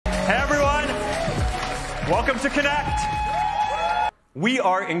Welcome to Connect. We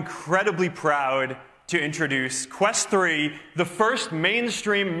are incredibly proud to introduce Quest 3, the first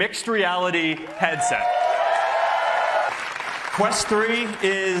mainstream mixed reality headset. Quest 3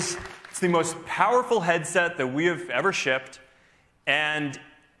 is the most powerful headset that we have ever shipped, and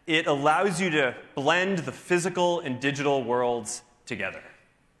it allows you to blend the physical and digital worlds together.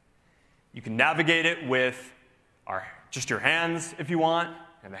 You can navigate it with just your hands if you want,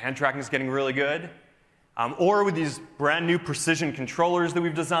 and the hand tracking is getting really good. Or with these brand new precision controllers that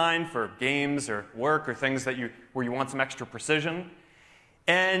we've designed for games or work or things where you want some extra precision.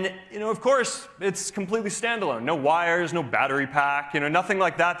 And of course, it's completely standalone. No wires, no battery pack, nothing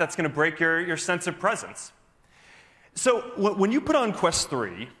like that that's going to break your sense of presence. So when you put on Quest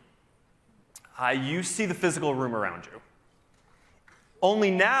 3, you see the physical room around you.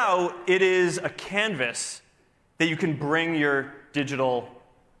 Only now it is a canvas that you can bring your digital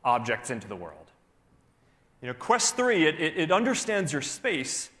objects into the world. Quest 3, it understands your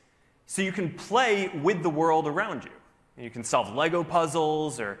space, so you can play with the world around you. You can solve Lego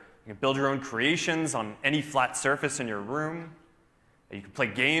puzzles, or you can build your own creations on any flat surface in your room. You can play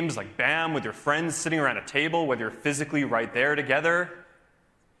games like BAM with your friends sitting around a table, whether you're physically right there together,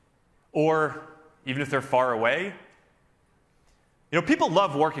 or even if they're far away. People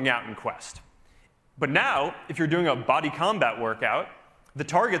love working out in Quest. But now, if you're doing a body combat workout, the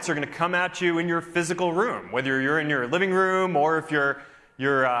targets are going to come at you in your physical room, whether you're in your living room or if you're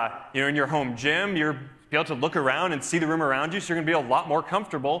in your home gym. You'll be able to look around and see the room around you, so you're going to be a lot more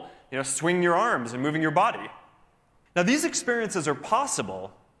comfortable swinging your arms and moving your body. Now, these experiences are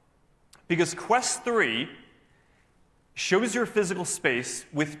possible because Quest 3 shows your physical space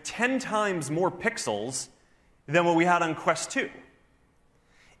with 10 times more pixels than what we had on Quest 2.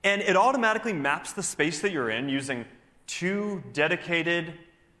 And it automatically maps the space that you're in using 2 dedicated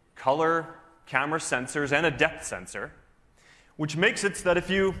color camera sensors and a depth sensor, which makes it so that if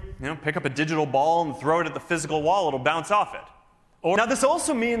you pick up a digital ball and throw it at the physical wall, it'll bounce off it. Now, this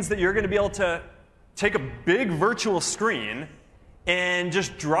also means that you're going to be able to take a big virtual screen and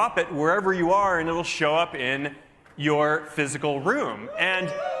just drop it wherever you are, and it'll show up in your physical room.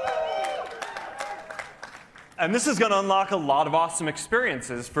 And this is going to unlock a lot of awesome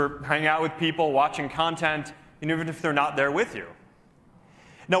experiences for hanging out with people, watching content, even if they're not there with you.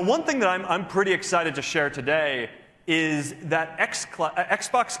 Now, one thing that I'm pretty excited to share today is that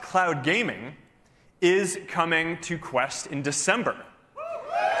Xbox Cloud Gaming is coming to Quest in December.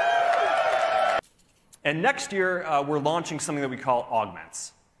 And next year, we're launching something that we call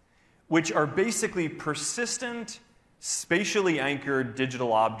Augments, which are basically persistent, spatially anchored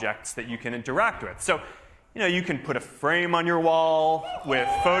digital objects that you can interact with. So, you can put a frame on your wall with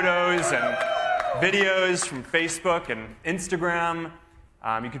photos and videos from Facebook and Instagram.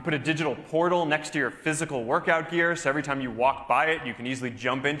 You can put a digital portal next to your physical workout gear, so every time you walk by it, you can easily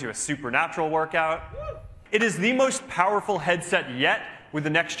jump into a supernatural workout. It is the most powerful headset yet with the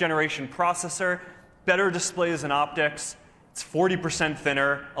next generation processor, better displays and optics. It's 40%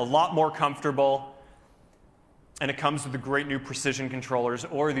 thinner, a lot more comfortable, and it comes with the great new precision controllers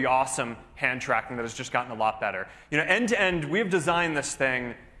or the awesome hand tracking that has just gotten a lot better. End to end, we have designed this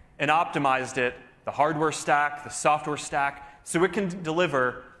thing and optimized it, the hardware stack, the software stack, so it can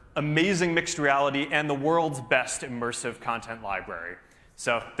deliver amazing mixed reality and the world's best immersive content library.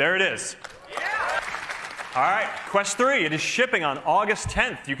 So there it is. Yeah. All right, Quest 3, it is shipping on August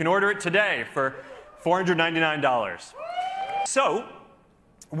 10th. You can order it today for $499. So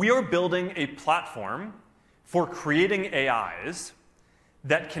we are building a platform for creating AIs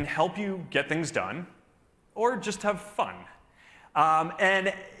that can help you get things done or just have fun.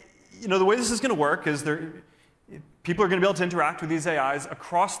 And the way this is going to work is people are going to be able to interact with these AIs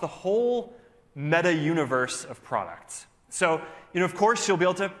across the whole meta universe of products. So, of course, you'll be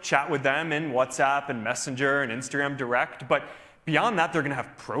able to chat with them in WhatsApp and Messenger and Instagram Direct. But beyond that, they're going to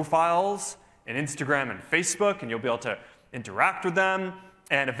have profiles in Instagram and Facebook, and you'll be able to interact with them.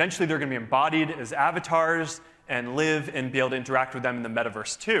 And eventually, they're going to be embodied as avatars and live and be able to interact with them in the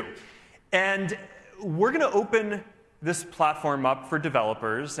metaverse too. And we're going to open this platform up for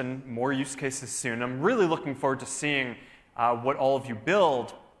developers and more use cases soon. I'm really looking forward to seeing what all of you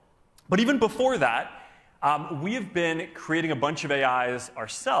build. But even before that, we have been creating a bunch of AIs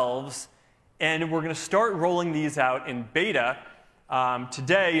ourselves, and we're going to start rolling these out in beta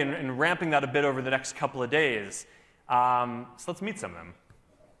today and ramping that a bit over the next couple of days. So let's meet some of them.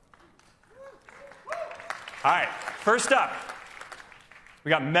 All right, first up, we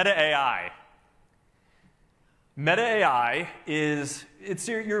got Meta AI. Meta AI is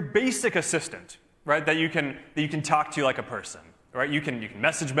your basic assistant, right? That you can talk to like a person, right? You can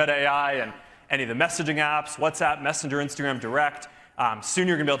message Meta AI any of the messaging apps, WhatsApp, Messenger, Instagram, Direct. Soon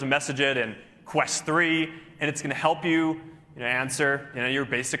you're going to be able to message it in Quest 3, and it's going to help you, answer your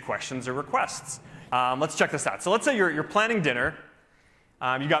basic questions or requests. Let's check this out. So let's say you're planning dinner.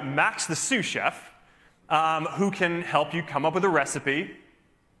 You've got Max the sous chef, who can help you come up with a recipe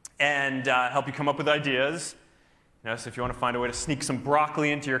and help you come up with ideas. So if you want to find a way to sneak some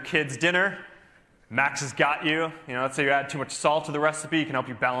broccoli into your kid's dinner, Max has got you. Let's say you add too much salt to the recipe, he can help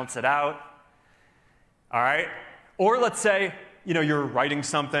you balance it out. All right? Or let's say you're writing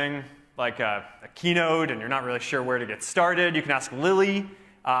something like a keynote and you're not really sure where to get started. You can ask Lily,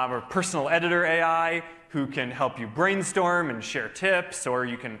 or personal editor AI, who can help you brainstorm and share tips, or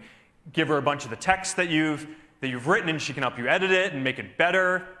you can give her a bunch of the text that you've written and she can help you edit it and make it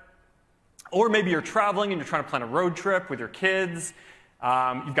better. Or maybe you're traveling and you're trying to plan a road trip with your kids.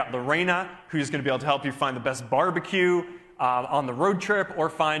 You've got Lorena, who's going to be able to help you find the best barbecue on the road trip, or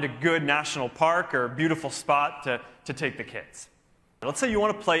find a good national park or a beautiful spot to take the kids. Let's say you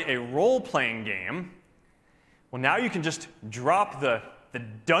want to play a role-playing game. Well, now you can just drop the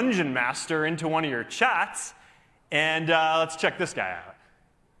dungeon master into one of your chats, and let's check this guy out.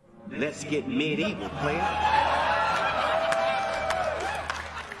 Let's get medieval, player.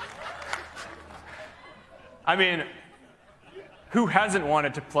 I mean, who hasn't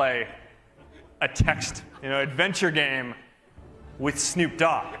wanted to play a text, adventure game with Snoop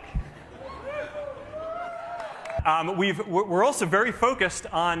Dogg? We're also very focused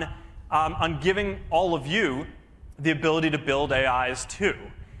on giving all of you the ability to build AIs too.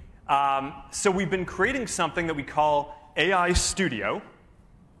 So we've been creating something that we call AI Studio.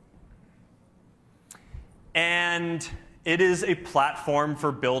 And it is a platform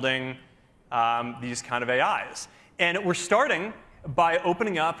for building these kind of AIs. And we're starting by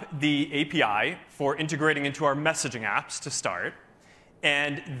opening up the API for integrating into our messaging apps to start.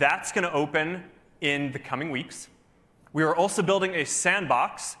 And that's going to open in the coming weeks. We are also building a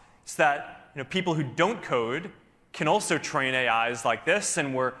sandbox so that people who don't code can also train AIs like this.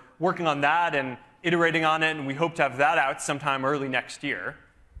 And we're working on that and iterating on it. And we hope to have that out sometime early next year.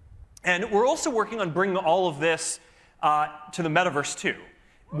 And we're also working on bringing all of this to the metaverse too,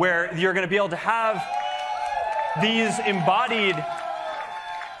 where you're going to be able to have these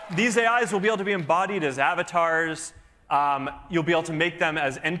AIs will be able to be embodied as avatars. You'll be able to make them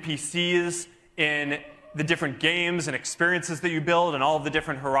as NPCs in the different games and experiences that you build and all of the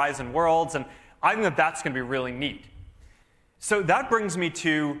different Horizon worlds. And I think that that's going to be really neat. So that brings me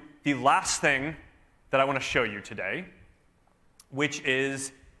to the last thing that I want to show you today, which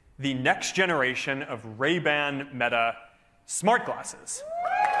is the next generation of Ray-Ban Meta smart glasses.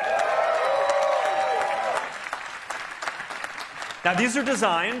 Now, these are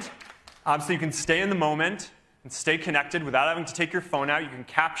designed so you can stay in the moment and stay connected without having to take your phone out. You can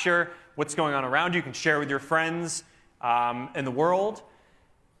capture what's going on around you. You can share with your friends in the world.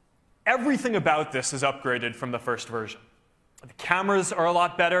 Everything about this is upgraded from the first version. The cameras are a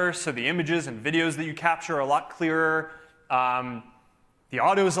lot better, so the images and videos that you capture are a lot clearer. The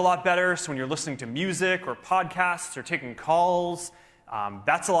audio is a lot better, so when you're listening to music or podcasts or taking calls,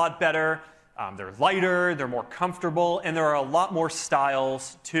 that's a lot better. They're lighter, they're more comfortable, and there are a lot more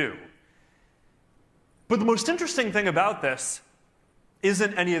styles too. But the most interesting thing about this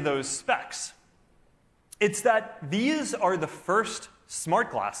isn't any of those specs. It's that these are the first smart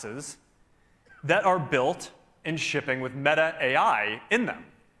glasses that are built and shipping with Meta AI in them.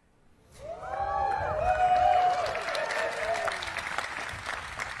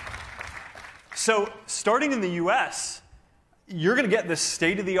 So starting in the US, you're going to get this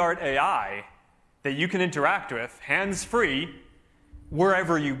state-of-the-art AI that you can interact with, hands-free,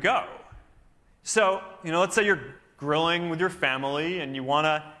 wherever you go. So, let's say you're grilling with your family and you want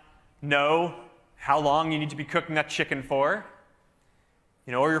to know how long you need to be cooking that chicken for.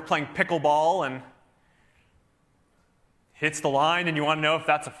 Or you're playing pickleball and hits the line and you want to know if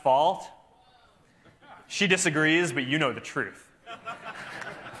that's a fault. She disagrees, but you know the truth.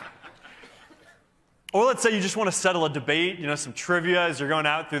 Or let's say you just want to settle a debate, some trivia as you're going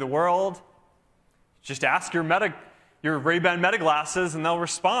out through the world. Just ask your Ray-Ban Meta glasses and they'll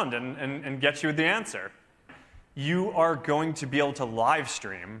respond and get you with the answer. You are going to be able to live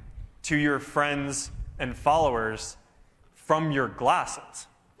stream to your friends and followers from your glasses.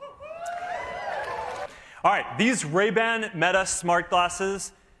 All right, these Ray-Ban Meta smart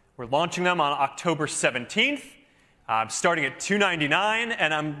glasses, we're launching them on October 17th. Starting at $299,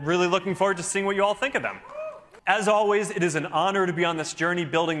 and I'm really looking forward to seeing what you all think of them. As always, it is an honor to be on this journey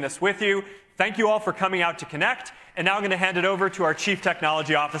building this with you. Thank you all for coming out to connect, and now I'm going to hand it over to our Chief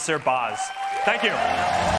Technology Officer, Boz. Thank you.